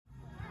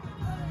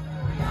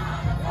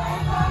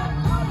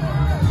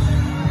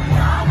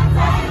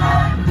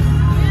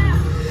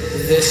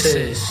This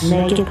is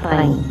Make It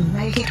Plain.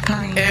 Make It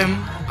Plain.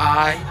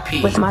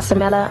 MIP With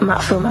Masamela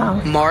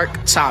Matfumo. Mark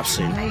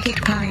Thompson. Make It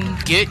Plain.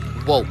 Get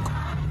woke.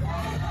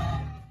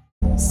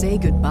 Say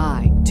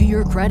goodbye to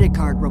your credit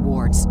card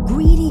rewards.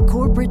 Greedy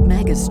corporate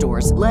mega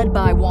stores, led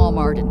by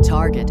Walmart and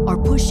Target,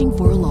 are pushing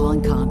for a law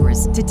in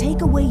Congress to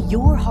take away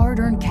your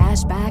hard-earned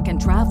cash back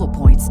and travel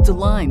points to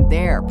line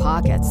their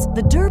pockets.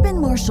 The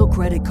Durbin-Marshall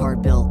credit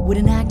card bill would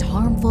enact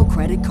harmful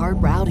credit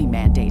card routing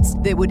mandates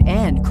that would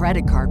end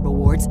credit card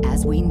rewards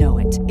as we know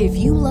it. If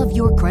you love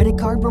your credit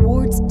card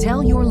rewards,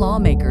 tell your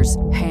lawmakers,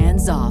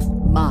 hands off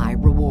my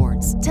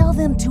rewards. Tell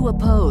them to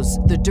oppose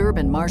the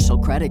Durbin-Marshall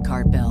credit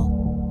card bill.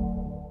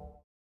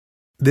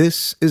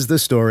 This is the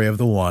story of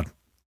the one.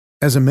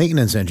 As a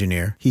maintenance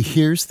engineer, he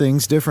hears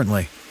things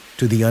differently.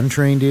 To the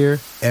untrained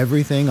ear,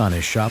 everything on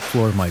his shop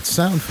floor might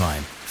sound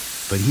fine,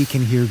 but he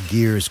can hear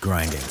gears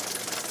grinding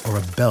or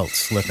a belt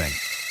slipping.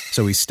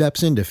 So he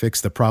steps in to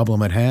fix the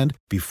problem at hand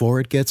before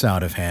it gets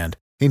out of hand.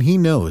 And he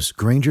knows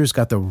Grainger's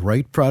got the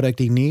right product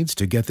he needs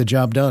to get the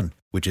job done,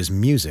 which is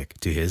music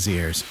to his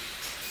ears.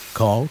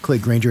 Call,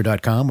 click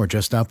Grainger.com, or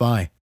just stop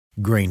by.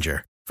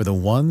 Grainger, for the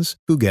ones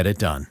who get it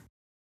done.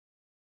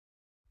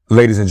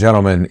 Ladies and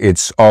gentlemen,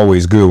 it's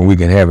always good when we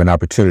can have an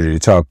opportunity to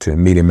talk to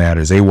Media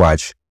Matters. They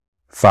watch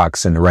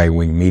Fox and the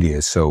right-wing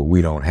media, so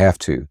we don't have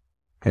to.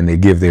 And they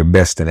give their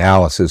best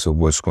analysis of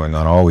what's going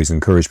on. I always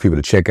encourage people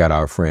to check out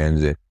our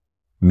friends at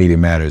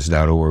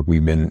MediaMatters.org.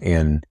 We've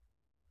been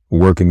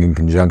working in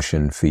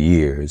conjunction for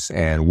years.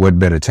 And what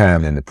better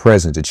time than the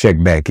present to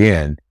check back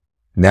in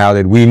now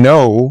that we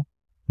know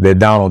that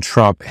Donald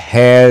Trump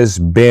has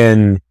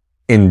been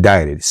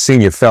indicted.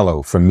 Senior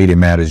fellow from Media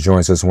Matters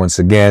joins us once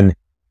again.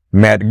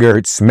 Matt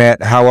Gertz.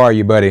 Matt, how are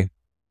you, buddy?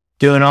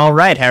 Doing all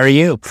right. How are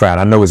you? Fine.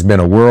 I know it's been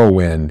a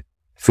whirlwind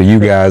for you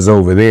guys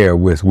over there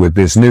with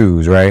this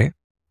news, right?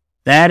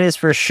 That is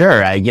for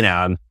sure.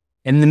 I'm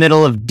in the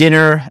middle of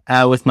dinner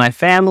with my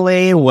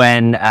family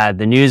when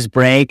the news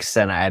breaks,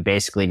 and I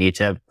basically need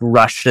to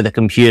rush to the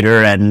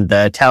computer and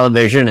the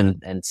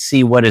television and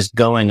see what is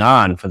going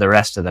on for the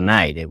rest of the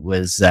night. It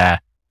was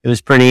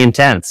pretty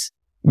intense.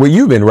 Well,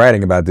 you've been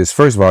writing about this.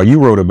 First of all, you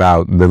wrote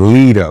about the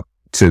lead up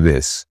to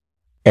this.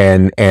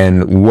 And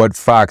what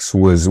Fox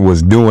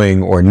was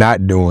doing or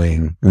not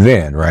doing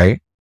then,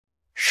 right?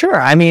 Sure.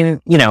 I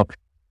mean,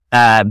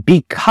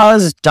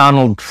 because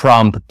Donald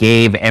Trump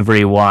gave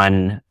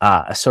everyone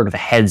a sort of a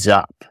heads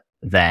up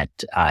that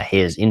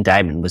his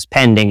indictment was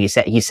pending. He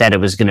said it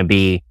was going to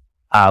be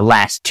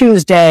last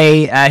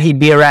Tuesday he'd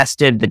be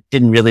arrested. That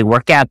didn't really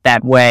work out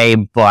that way,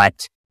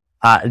 but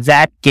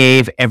that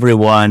gave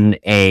everyone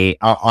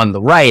on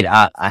the right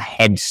a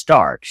head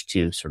start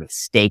to sort of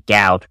stake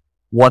out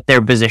what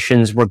their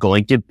positions were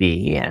going to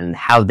be and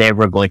how they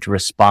were going to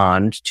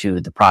respond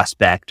to the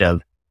prospect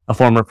of a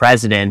former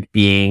president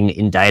being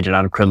indicted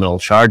on criminal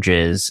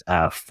charges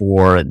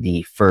for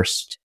the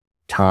first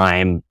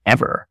time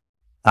ever.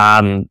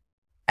 And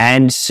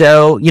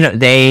so,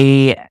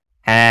 they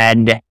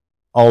had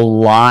a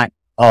lot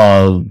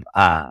of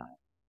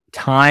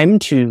time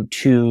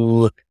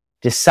to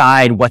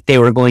decide what they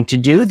were going to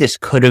do. This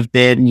could have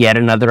been yet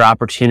another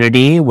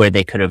opportunity where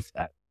they could have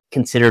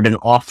considered an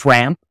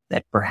off-ramp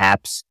that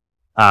perhaps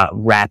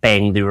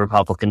wrapping the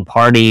Republican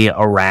Party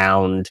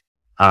around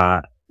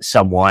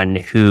someone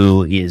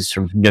who is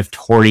sort of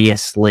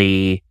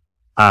notoriously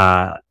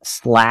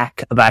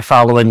slack about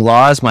following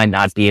laws might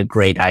not be a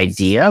great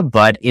idea,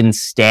 but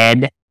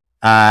instead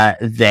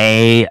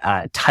they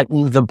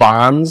tightened the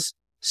bonds,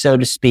 so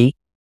to speak,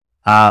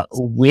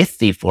 with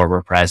the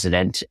former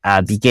president,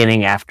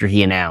 beginning after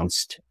he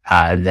announced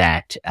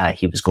that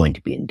he was going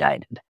to be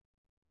indicted.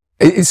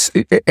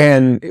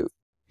 And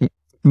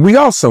we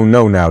also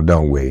know now,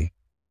 don't we,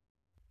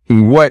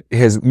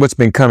 what's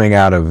been coming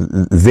out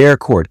of their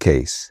court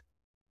case,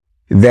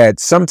 that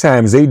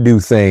sometimes they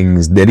do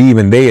things that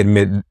even they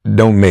admit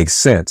don't make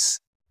sense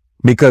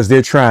because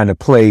they're trying to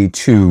play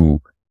to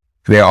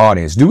their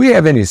audience. Do we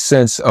have any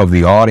sense of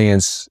the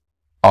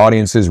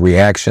audience's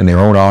reaction, their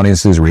own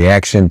audience's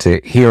reaction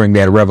to hearing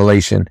that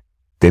revelation,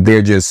 that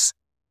they're just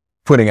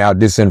putting out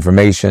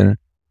disinformation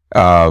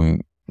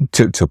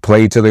to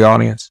play to the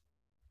audience?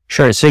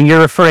 Sure. So you're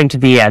referring to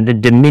the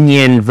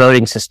Dominion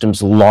Voting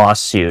Systems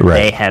lawsuit. Right.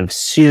 They have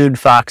sued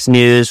Fox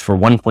News for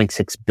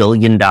 $1.6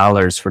 billion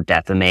for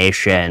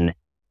defamation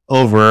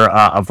over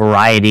a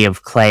variety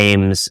of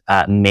claims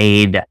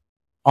made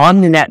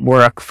on the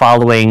network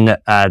following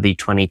the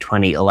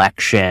 2020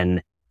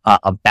 election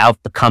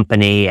about the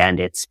company and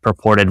its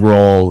purported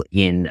role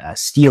in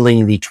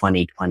stealing the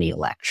 2020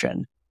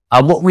 election.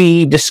 What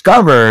we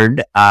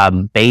discovered,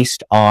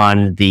 based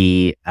on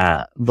the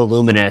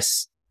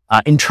voluminous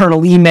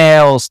internal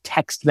emails,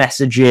 text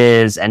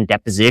messages, and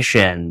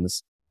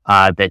depositions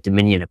that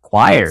Dominion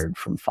acquired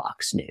from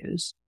Fox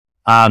News,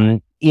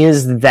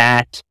 is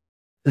that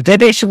they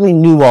basically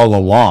knew all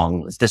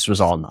along that this was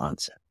all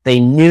nonsense.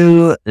 They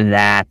knew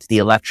that the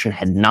election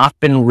had not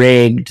been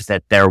rigged,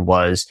 that there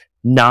was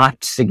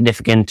not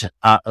significant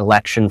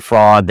election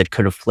fraud that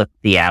could have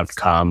flipped the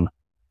outcome.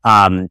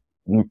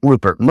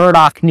 Rupert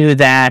Murdoch knew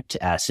that.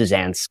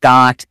 Suzanne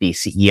Scott, the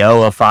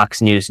CEO of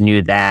Fox News,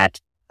 knew that.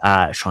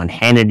 Sean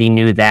Hannity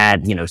knew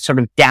that. Sort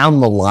of down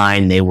the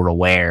line, they were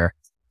aware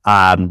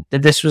that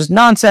this was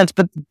nonsense,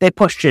 but they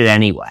pushed it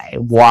anyway.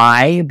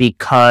 Why?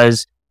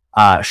 Because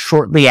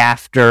shortly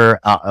after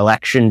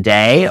Election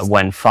Day,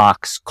 when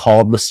Fox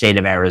called the state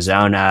of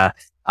Arizona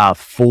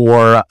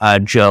for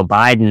Joe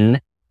Biden,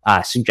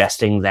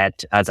 suggesting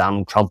that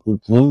Donald Trump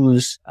would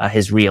lose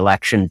his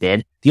re-election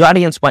bid, the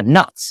audience went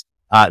nuts.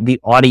 The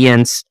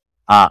audience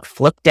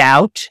flipped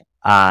out,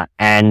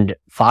 and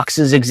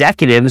Fox's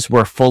executives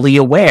were fully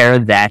aware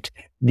that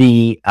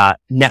the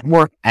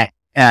network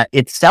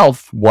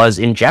itself was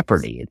in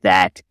jeopardy,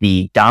 that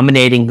the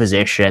dominating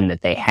position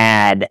that they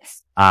had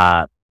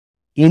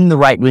in the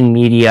right-wing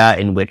media,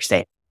 in which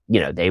they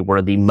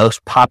were the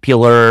most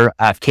popular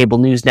cable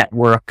news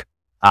network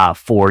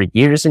for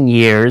years and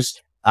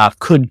years,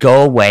 could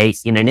go away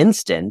in an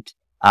instant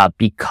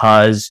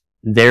because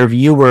their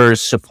viewers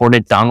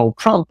supported Donald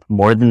Trump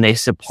more than they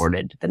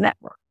supported the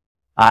network.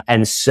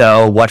 And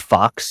so what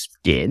Fox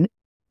did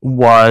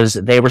was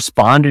they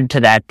responded to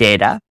that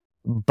data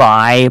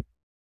by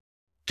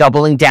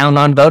doubling down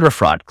on voter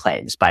fraud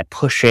claims, by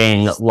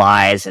pushing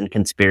lies and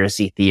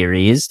conspiracy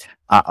theories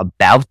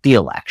about the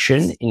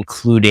election,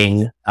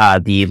 including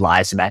the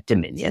lies about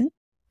Dominion.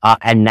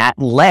 And that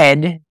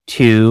led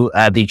to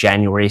the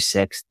January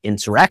 6th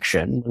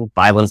insurrection, when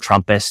violent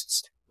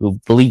Trumpists who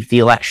believed the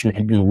election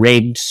had been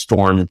rigged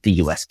stormed the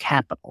U.S.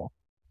 Capitol.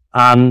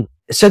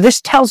 So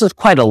this tells us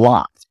quite a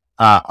lot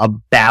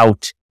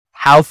about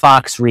how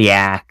Fox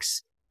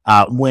reacts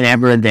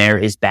whenever there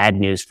is bad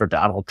news for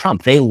Donald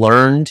Trump. They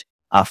learned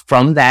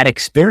from that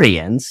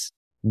experience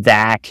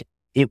that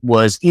it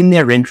was in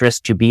their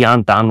interest to be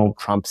on Donald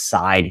Trump's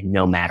side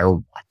no matter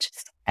what.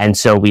 And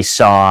so we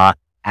saw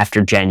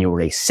after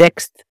January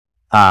 6th,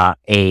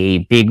 a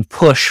big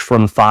push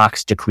from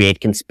Fox to create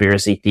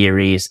conspiracy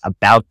theories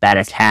about that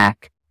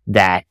attack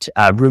that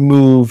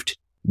removed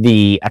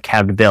the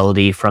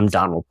accountability from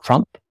Donald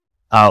Trump.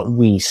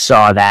 We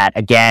saw that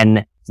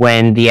again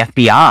when the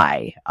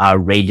FBI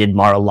raided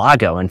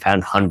Mar-a-Lago and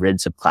found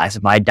hundreds of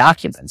classified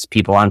documents.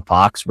 People on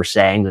Fox were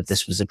saying that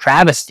this was a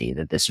travesty,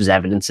 that this was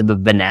evidence of a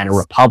banana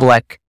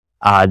republic,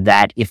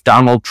 that if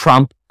Donald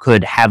Trump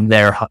could have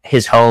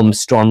his home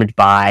stormed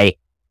by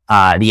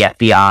the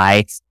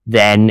FBI,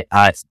 then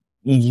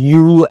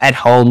you at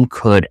home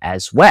could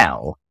as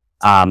well,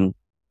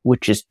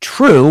 which is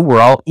true. We're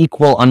all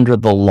equal under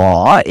the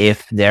law.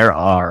 If there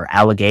are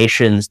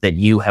allegations that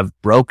you have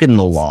broken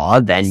the law,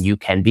 then you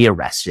can be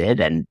arrested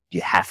and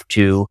you have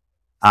to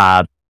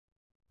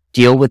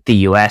deal with the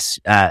U.S.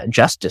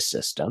 Justice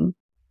system.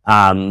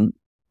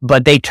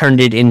 But they turned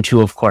it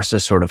into, of course, a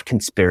sort of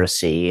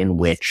conspiracy in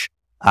which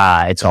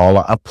it's all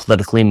a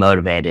politically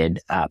motivated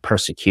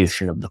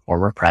persecution of the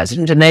former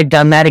president. And they've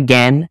done that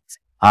again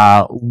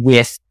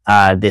with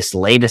this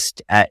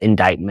latest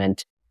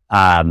indictment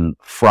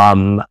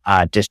from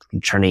District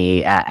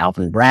Attorney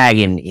Alvin Bragg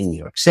in New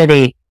York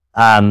City.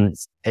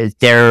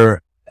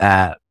 They're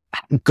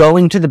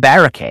going to the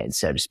barricades,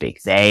 so to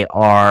speak. They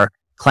are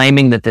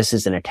claiming that this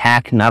is an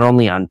attack not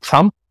only on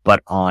Trump,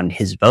 but on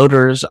his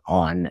voters,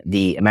 on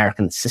the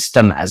American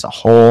system as a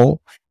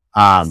whole.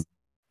 And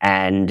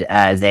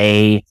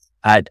they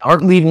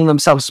aren't leaving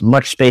themselves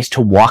much space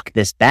to walk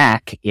this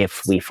back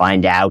if we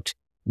find out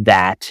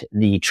that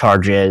the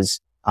charges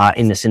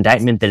in this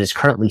indictment that is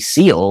currently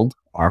sealed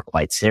are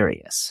quite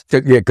serious.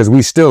 Yeah, because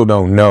we still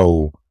don't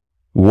know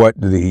what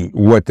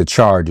the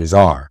charges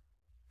are.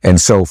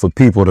 And so for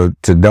people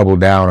to double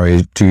down,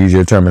 or to use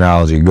your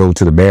terminology, go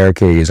to the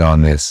barricades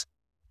on this,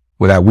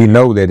 we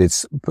know that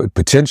it's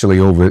potentially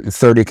over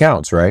 30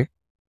 counts, right?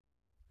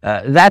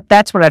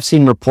 That's what I've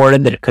seen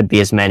reported, that it could be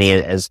as many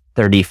as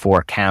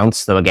 34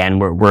 counts. Though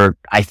again,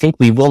 I think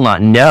we will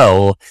not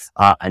know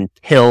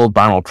until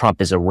Donald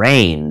Trump is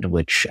arraigned,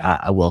 which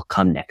will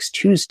come next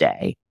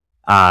Tuesday.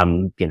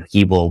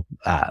 He will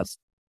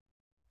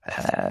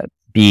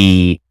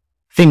be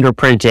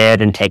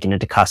fingerprinted and taken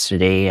into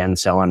custody and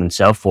so on and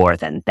so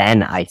forth. And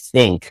then I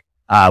think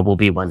will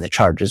be when the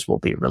charges will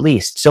be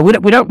released. So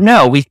we don't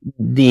know.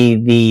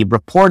 The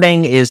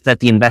reporting is that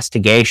the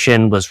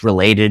investigation was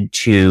related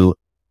to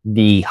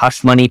the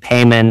hush money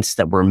payments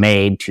that were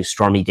made to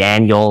Stormy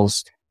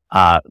Daniels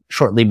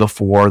shortly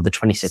before the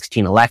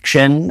 2016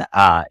 election,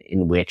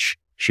 in which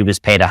she was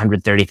paid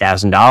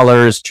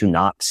 $130,000 to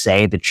not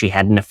say that she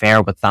had an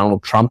affair with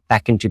Donald Trump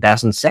back in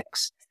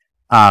 2006.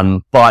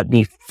 But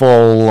the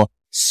full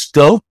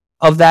scope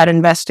of that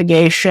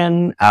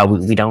investigation,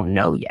 we don't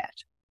know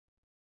yet.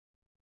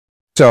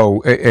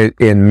 So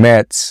in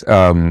Matt's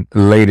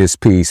latest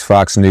piece,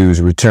 Fox News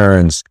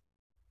returns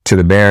to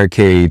the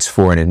barricades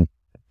for an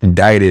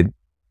indicted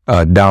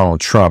Donald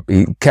Trump.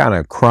 He kind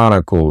of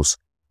chronicles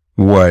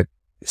what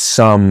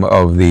some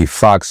of the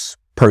Fox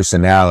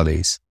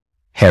personalities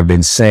have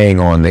been saying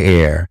on the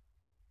air.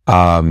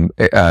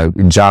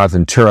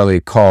 Jonathan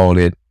Turley called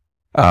it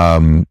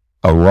a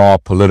raw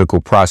political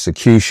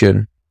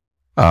prosecution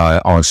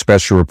on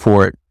Special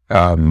Report.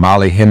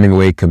 Molly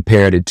Hemingway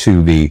compared it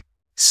to the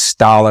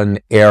Stalin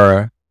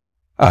era.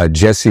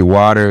 Jesse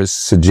Waters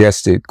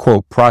suggested,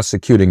 quote,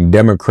 prosecuting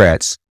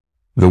Democrats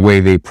the way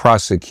they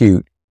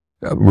prosecute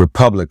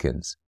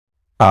Republicans.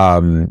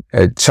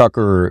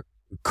 Tucker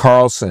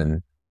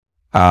Carlson,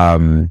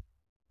 saying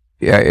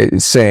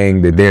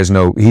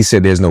that he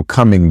said there's no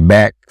coming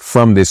back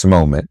from this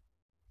moment,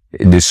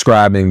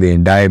 describing the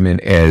indictment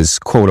as,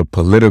 quote, a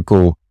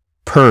political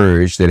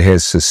purge that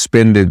has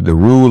suspended the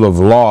rule of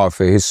law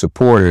for his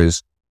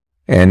supporters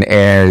and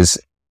as,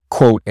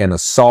 quote, an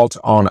assault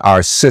on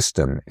our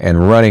system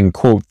and running,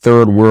 quote,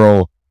 third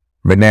world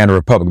banana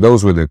republic.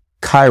 Those were the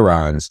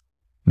chyrons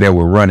that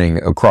were running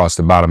across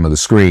the bottom of the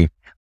screen.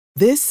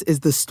 This is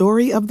the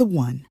story of the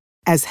one.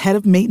 As head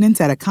of maintenance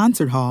at a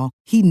concert hall,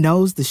 he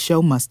knows the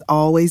show must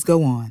always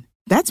go on.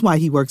 That's why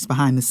he works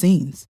behind the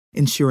scenes,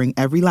 ensuring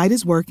every light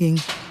is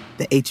working,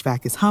 the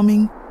HVAC is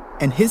humming,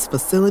 and his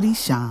facility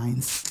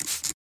shines.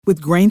 With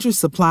Grainger's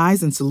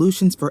supplies and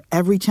solutions for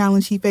every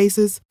challenge he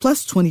faces,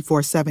 plus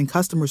 24/7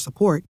 customer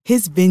support,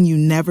 his venue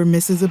never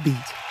misses a beat.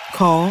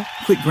 Call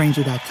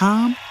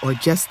quickgrainger.com or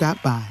just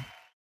stop by.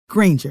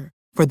 Grainger,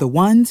 for the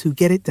ones who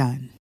get it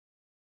done.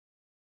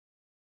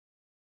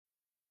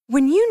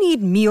 When you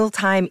need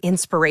mealtime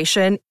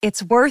inspiration,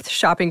 it's worth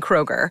shopping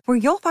Kroger, where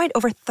you'll find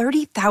over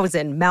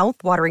 30,000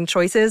 mouth-watering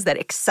choices that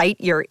excite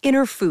your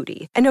inner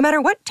foodie. And no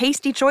matter what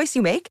tasty choice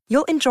you make,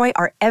 you'll enjoy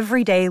our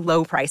everyday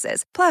low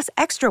prices, plus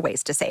extra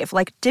ways to save,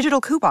 like digital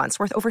coupons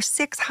worth over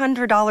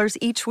 $600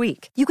 each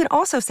week. You can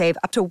also save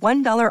up to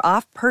 $1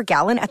 off per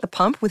gallon at the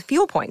pump with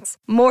fuel points.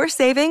 More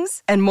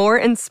savings and more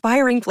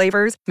inspiring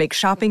flavors make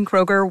shopping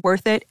Kroger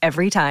worth it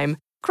every time.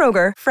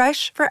 Kroger,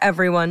 fresh for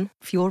everyone.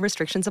 Fuel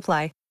restrictions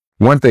apply.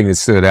 One thing that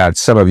stood out,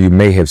 some of you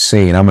may have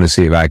seen, I'm going to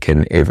see if I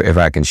can, if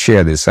I can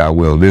share this, I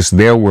will.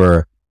 There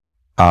were,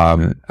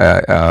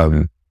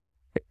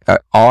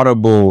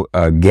 audible,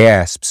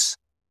 gasps,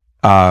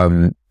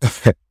 when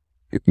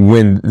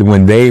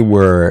they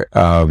were,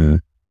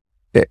 on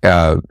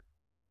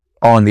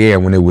the air,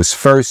 when it was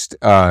first,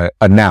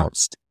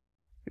 announced.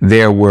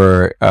 There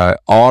were,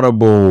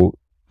 audible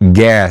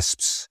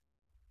gasps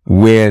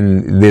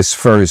when this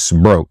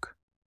first broke.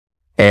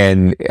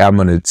 And I'm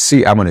going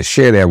to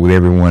share that with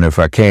everyone if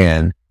I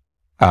can.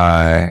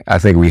 I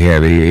think we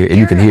have it, and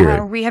you can hear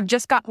it. We have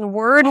just gotten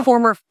word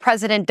former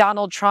President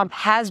Donald Trump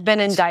has been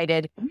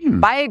indicted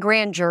by a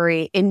grand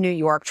jury in New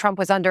York. Trump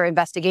was under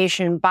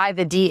investigation by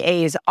the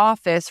DA's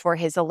office for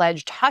his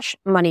alleged hush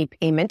money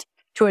payment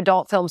to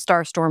adult film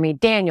star Stormy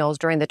Daniels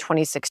during the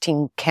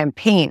 2016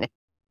 campaign.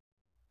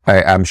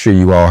 I'm sure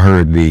you all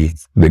heard the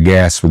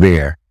gasp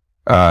there,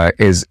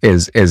 as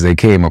they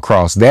came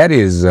across. That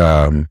is,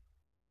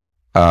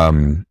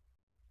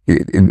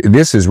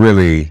 this is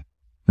really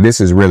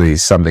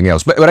something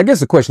else. But I guess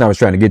the question I was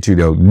trying to get to,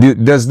 though,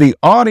 does the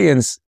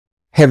audience,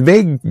 have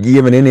they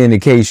given any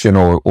indication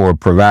or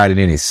provided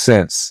any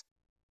sense,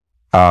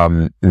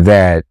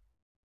 that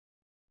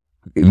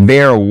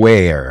they're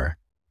aware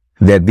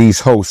that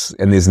these hosts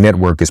and this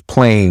network is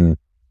fooling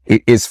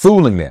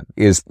them,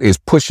 is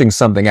pushing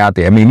something out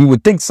there? I mean, you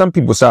would think some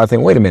people start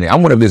thinking, wait a minute, I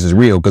wonder if this is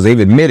real, because they've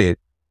admitted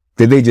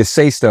that they just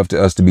say stuff to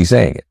us to be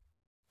saying it.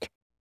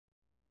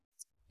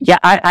 Yeah,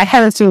 I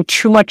haven't seen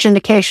too much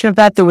indication of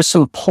that. There was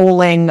some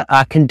polling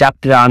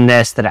conducted on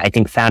this that I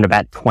think found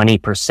about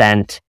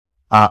 20%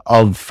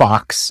 of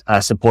Fox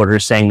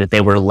supporters saying that they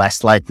were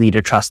less likely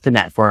to trust the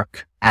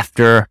network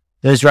after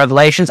those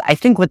revelations. I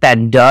think what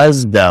that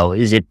does, though,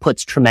 is it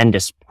puts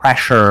tremendous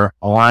pressure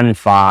on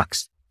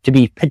Fox to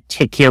be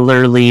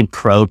particularly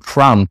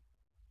pro-Trump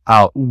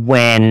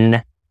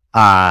when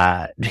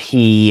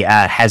he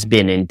has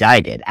been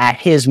indicted.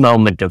 At his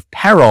moment of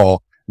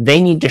peril,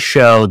 they need to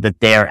show that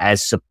they're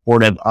as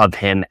supportive of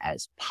him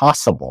as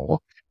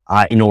possible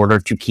in order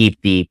to keep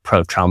the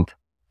pro-Trump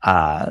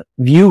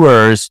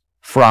viewers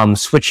from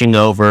switching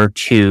over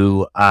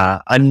to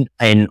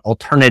an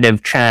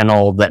alternative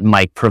channel that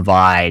might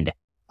provide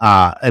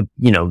more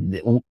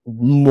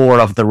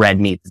of the red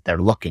meat that they're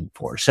looking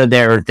for. So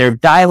they're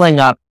dialing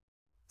up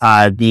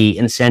the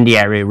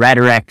incendiary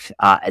rhetoric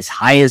as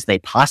high as they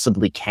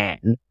possibly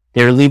can.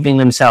 They're leaving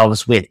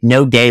themselves with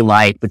no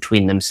daylight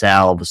between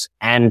themselves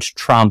and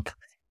Trump.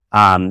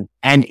 And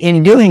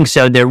in doing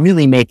so, they're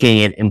really making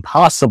it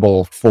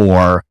impossible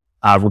for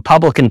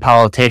Republican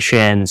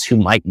politicians who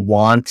might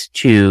want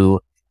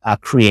to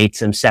create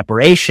some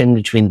separation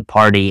between the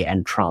party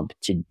and Trump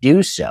to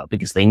do so,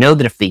 because they know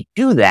that if they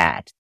do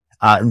that,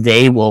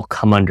 they will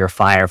come under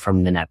fire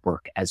from the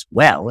network as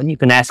well. And you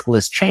can ask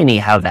Liz Cheney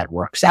how that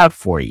works out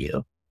for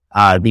you.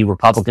 The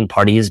Republican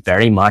Party is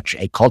very much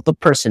a cult of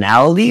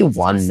personality,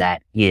 one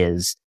that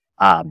is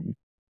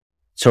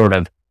sort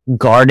of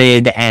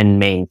guarded and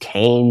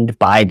maintained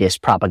by this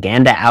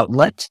propaganda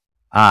outlet,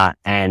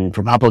 and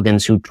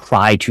Republicans who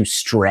try to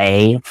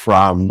stray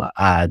from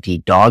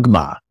the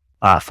dogma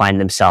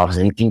find themselves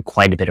in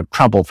quite a bit of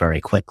trouble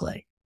very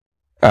quickly.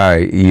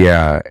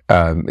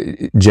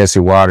 Jesse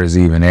Waters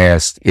even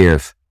asked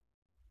if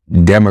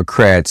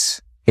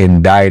Democrats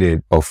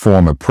indicted a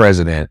former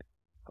president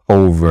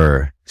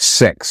over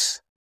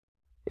sex.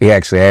 He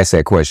actually asked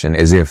that question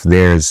as if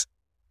there's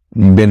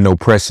been no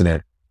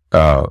precedent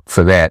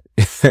for that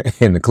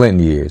in the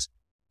Clinton years.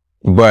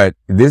 But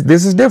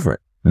this is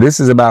different. This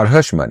is about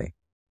hush money.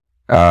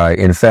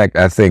 In fact,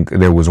 I think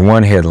there was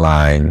one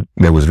headline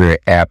that was very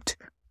apt,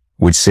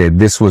 which said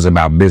this was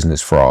about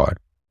business fraud,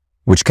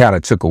 which kind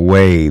of took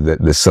away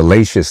the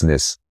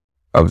salaciousness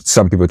of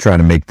some people trying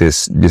to make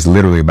this just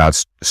literally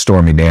about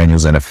Stormy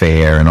Daniels and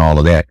affair and all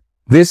of that.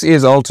 This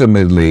is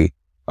ultimately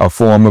a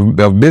form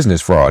of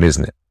business fraud,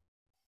 isn't it?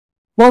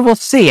 Well, we'll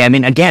see. I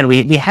mean, again,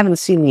 we haven't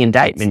seen the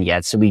indictment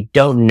yet, so we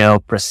don't know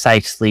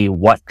precisely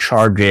what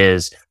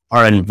charges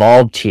are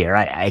involved here.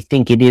 I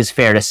think it is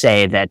fair to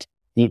say that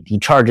the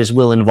charges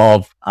will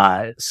involve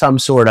some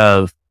sort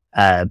of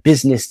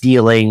business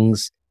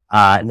dealings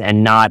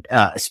and not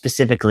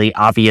specifically,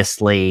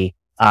 obviously,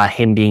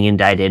 him being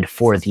indicted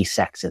for the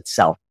sex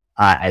itself,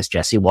 as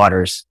Jesse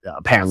Waters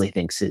apparently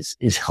thinks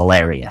is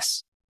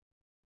hilarious.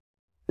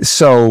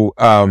 So,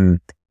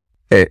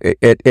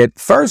 at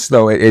first,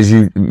 though, as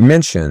you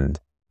mentioned,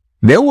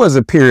 there was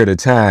a period of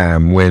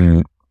time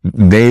when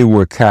they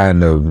were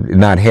kind of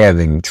not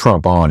having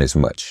Trump on as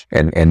much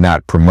and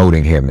not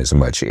promoting him as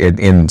much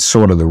in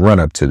sort of the run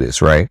up to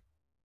this, right?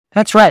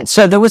 That's right.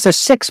 So there was a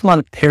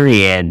 6-month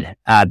period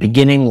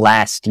beginning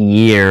last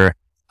year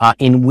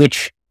in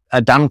which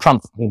Donald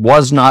Trump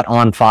was not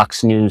on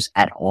Fox News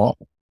at all.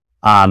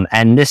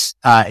 And this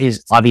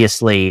is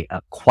obviously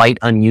quite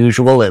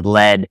unusual. It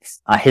led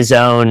his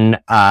own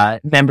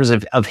members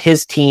of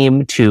his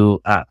team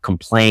to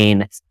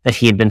complain that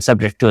he had been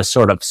subject to a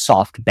sort of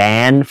soft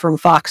ban from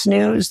Fox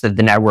News, that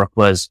the network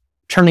was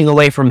turning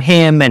away from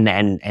him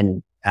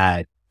and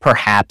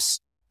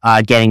perhaps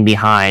getting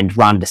behind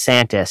Ron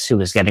DeSantis, who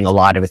was getting a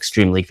lot of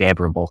extremely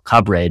favorable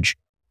coverage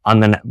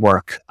on the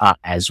network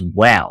as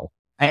well.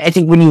 I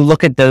think when you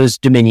look at those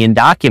Dominion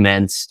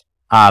documents,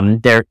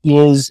 there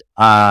is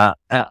a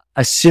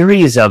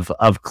series of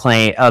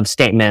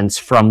statements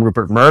from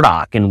Rupert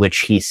Murdoch in which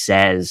he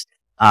says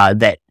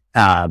that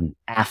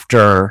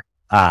after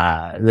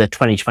the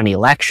 2020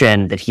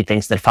 election, that he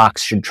thinks that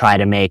Fox should try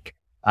to make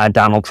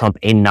Donald Trump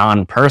a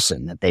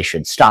non-person, that they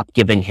should stop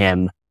giving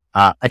him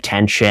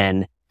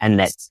attention, and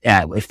that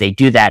if they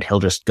do that, he'll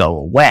just go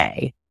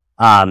away.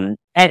 And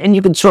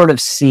you can sort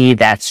of see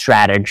that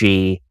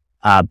strategy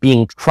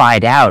being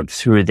tried out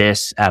through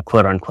this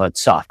quote unquote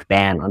soft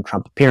ban on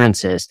Trump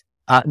appearances.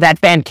 That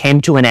ban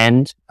came to an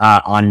end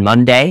on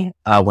Monday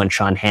when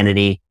Sean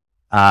Hannity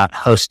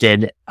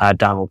hosted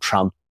Donald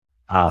Trump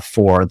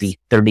for the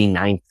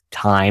 39th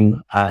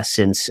time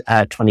since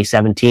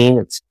 2017.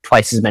 It's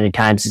twice as many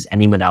times as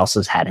anyone else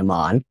has had him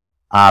on.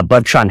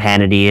 But Sean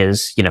Hannity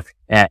is,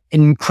 an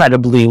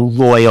incredibly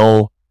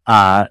loyal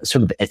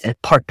sort of a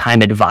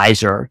part-time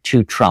advisor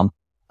to Trump,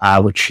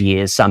 which he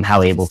is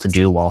somehow able to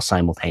do while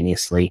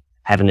simultaneously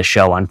having a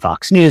show on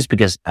Fox News,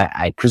 because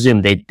I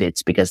presume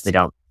it's because they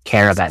don't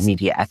care about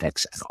media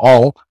ethics at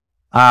all.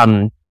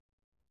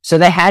 So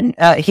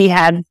he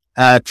had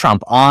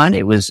Trump on.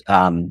 It was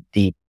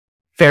the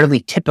fairly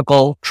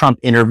typical Trump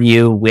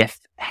interview with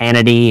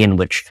Hannity, in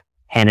which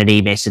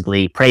Hannity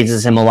basically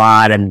praises him a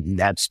lot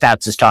and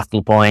spouts his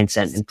talking points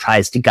and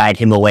tries to guide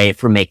him away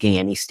from making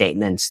any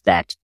statements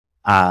that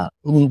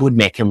would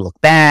make him look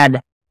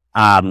bad.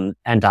 And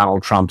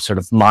Donald Trump sort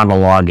of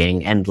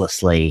monologuing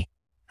endlessly.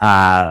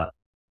 And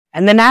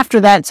then after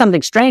that,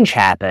 something strange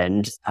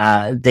happened.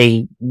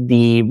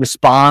 The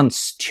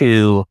response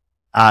to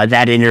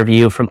that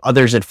interview from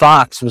others at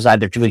Fox was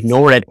either to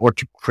ignore it or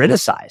to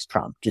criticize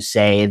Trump, to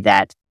say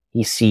that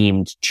he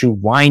seemed too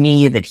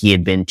whiny, that he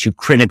had been too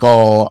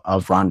critical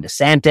of Ron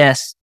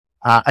DeSantis.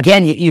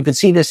 Again, you could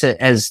see this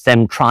as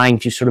them trying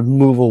to sort of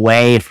move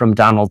away from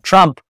Donald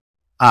Trump.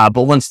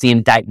 But once the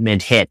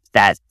indictment hit,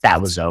 that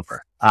was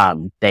over.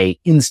 They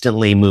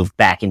instantly moved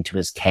back into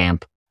his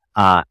camp,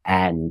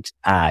 and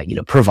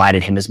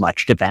provided him as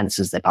much defense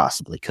as they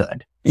possibly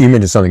could. You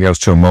mentioned something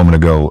else a moment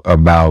ago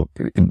about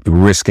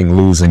risking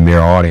losing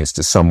their audience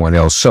to someone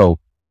else. So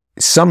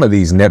some of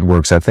these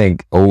networks, I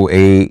think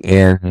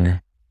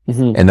OAN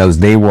and those,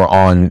 they were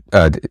on,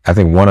 I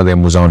think one of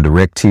them was on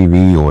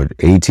DirecTV, or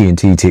AT&T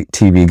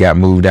TV got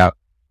moved out.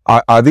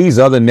 Are these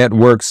other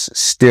networks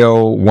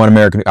still One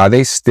American? Are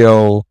they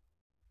still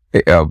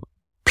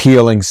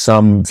peeling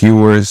some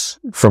viewers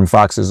from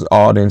Fox's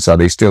audience? Are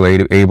they still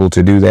able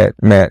to do that,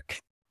 Matt?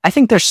 I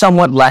think they're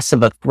somewhat less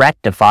of a threat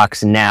to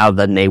Fox now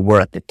than they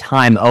were at the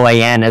time.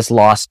 OAN has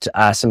lost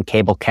some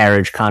cable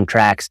carriage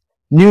contracts.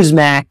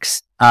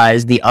 Newsmax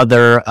is the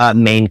other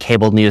main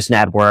cable news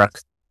network,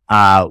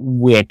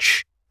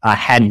 which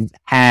had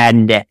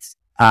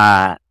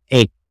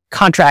a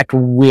contract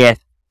with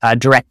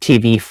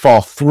DirecTV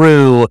fall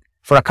through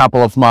for a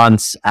couple of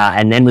months,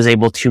 and then was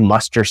able to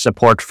muster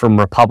support from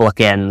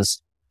Republicans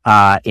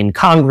in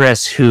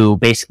Congress, who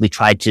basically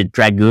tried to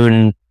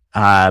dragoon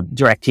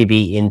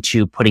DirecTV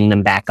into putting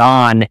them back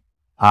on.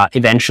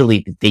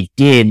 Eventually, they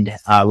did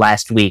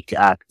last week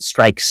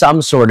strike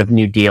some sort of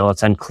new deal.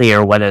 It's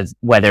unclear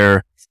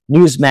whether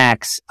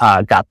Newsmax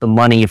got the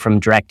money from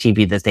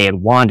DirecTV that they had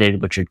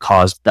wanted, which had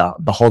caused the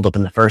holdup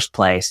in the first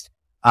place.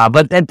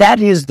 But that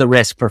is the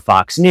risk for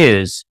Fox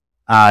News.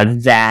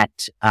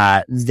 that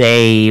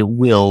they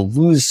will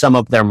lose some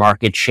of their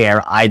market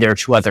share either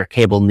to other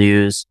cable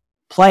news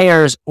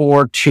players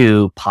or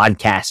to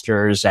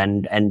podcasters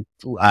and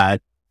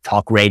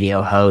talk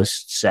radio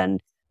hosts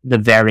and the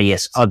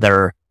various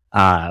other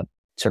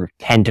sort of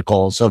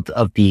tentacles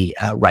of the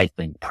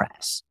right-wing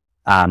press.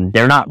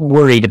 They're not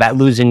worried about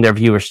losing their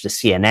viewers to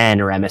CNN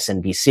or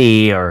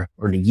MSNBC or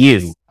to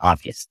you,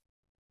 obviously.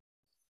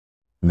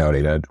 No,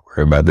 they don't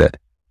worry about that.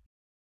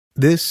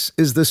 This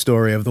is the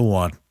story of the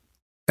one.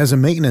 As a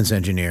maintenance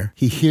engineer,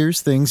 he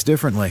hears things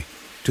differently.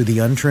 To the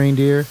untrained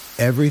ear,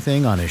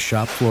 everything on his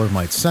shop floor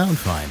might sound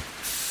fine,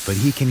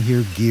 but he can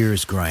hear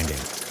gears grinding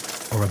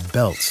or a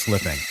belt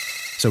slipping.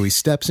 So he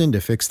steps in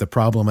to fix the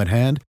problem at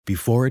hand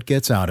before it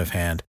gets out of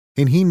hand.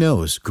 And he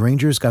knows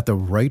Grainger's got the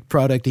right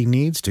product he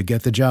needs to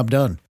get the job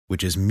done,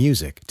 which is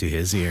music to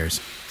his ears.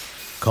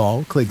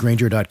 Call, click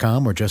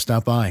Grainger.com, or just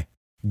stop by.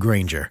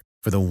 Grainger,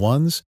 for the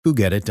ones who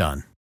get it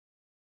done.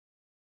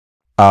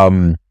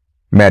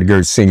 Matt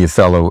Gertz, senior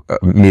fellow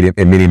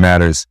in Media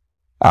Matters.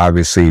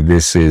 Obviously,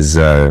 this is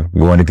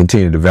going to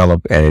continue to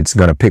develop, and it's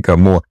going to pick up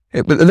more.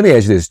 But let me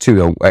ask you this, too,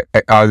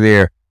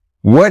 though.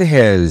 What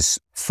has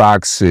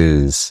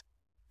Fox's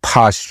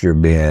posture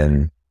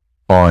been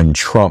on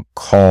Trump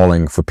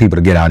calling for people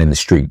to get out in the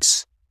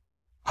streets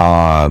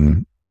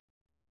in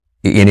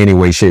any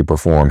way, shape, or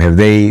form? Have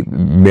they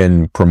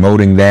been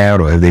promoting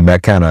that, or have they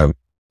kind of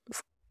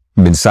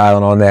been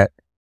silent on that?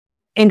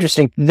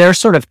 Interesting. There's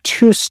sort of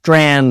two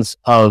strands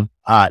of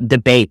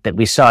debate that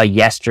we saw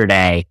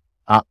yesterday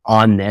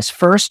on this.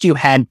 First, you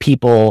had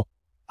people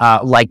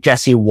like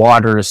Jesse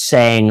Waters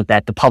saying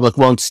that the public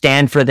won't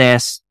stand for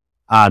this,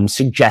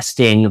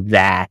 suggesting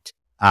that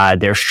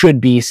there should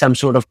be some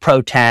sort of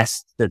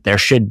protest, that there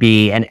should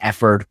be an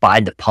effort by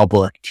the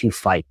public to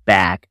fight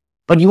back.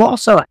 But you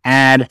also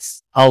had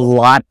a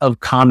lot of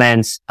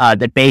comments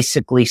that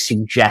basically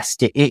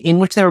in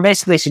which they were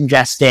basically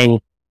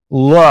suggesting,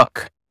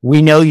 look, we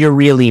know you're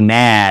really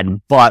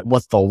mad, but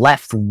what the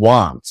left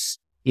wants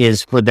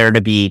is for there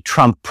to be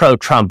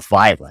pro-Trump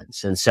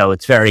violence. And so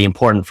it's very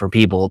important for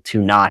people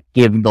to not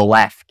give the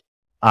left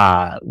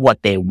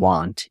what they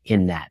want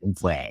in that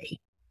way.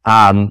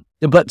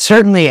 But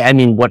certainly, I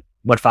mean,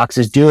 what Fox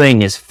is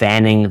doing is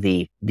fanning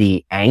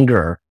the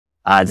anger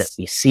that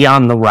we see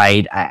on the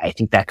right. I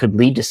think that could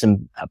lead to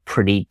some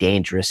pretty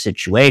dangerous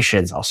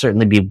situations. I'll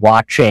certainly be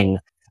watching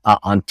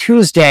on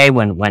Tuesday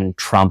when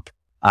Trump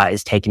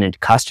is taken into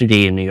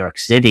custody in New York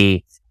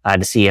City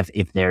to see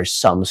if there's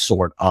some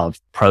sort of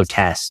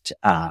protest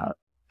at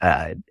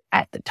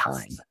the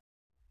time.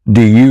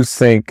 Do you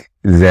think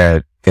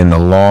that in the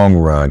long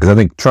run, because I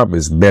think Trump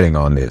is betting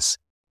on this,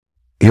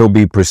 he'll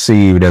be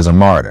perceived as a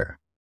martyr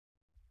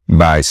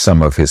by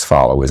some of his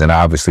followers, and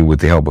obviously with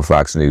the help of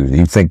Fox News? Do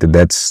you think that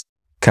that's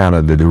kind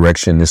of the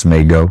direction this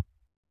may go?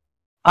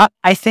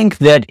 I think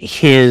that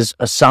his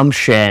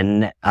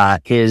assumption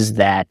is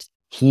that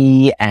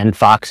he and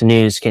Fox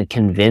News can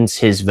convince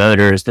his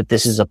voters that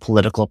this is a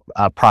political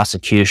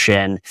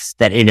prosecution,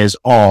 that it is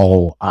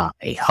all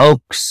a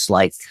hoax,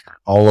 like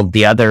all of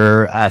the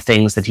other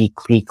things that he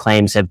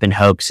claims have been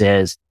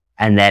hoaxes,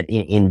 and that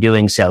in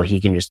doing so,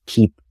 he can just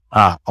keep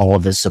all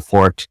of his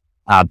support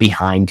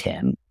behind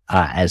him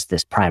as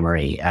this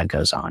primary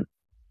goes on.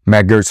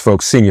 Matt Gertz,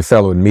 folks, senior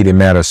fellow in Media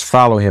Matters.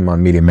 Follow him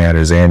on Media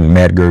Matters and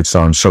Matt Gertz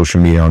on social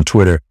media, on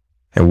Twitter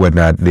and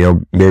whatnot.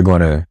 They're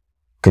going to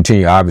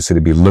continue, obviously,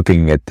 to be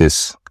looking at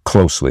this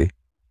closely.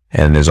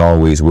 And as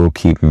always, we'll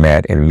keep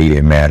Matt and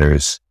Media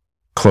Matters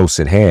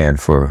close at hand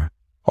for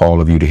all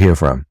of you to hear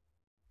from.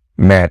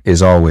 Matt,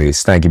 as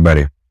always, thank you,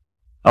 buddy.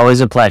 Always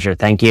a pleasure.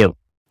 Thank you.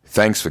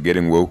 Thanks for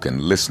getting woke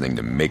and listening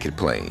to Make It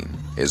Plain.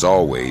 As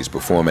always,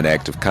 perform an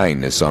act of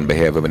kindness on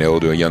behalf of an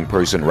elder or young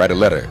person. Write a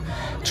letter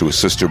to a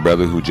sister or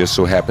brother who just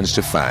so happens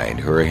to find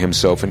her or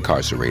himself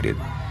incarcerated.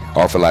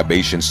 Offer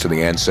libations to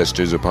the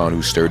ancestors upon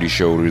whose sturdy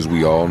shoulders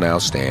we all now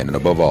stand. And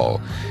above all,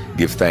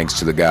 give thanks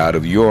to the God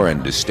of your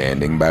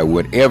understanding by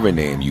whatever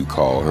name you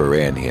call her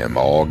and him.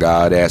 All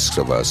God asks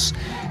of us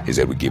is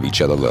that we give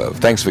each other love.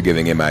 Thanks for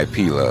giving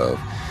MIP love.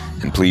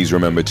 And please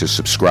remember to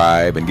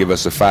subscribe and give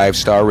us a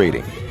 5-star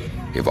rating.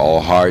 If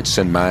all hearts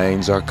and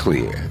minds are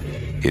clear,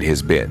 it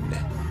has been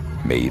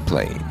made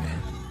plain.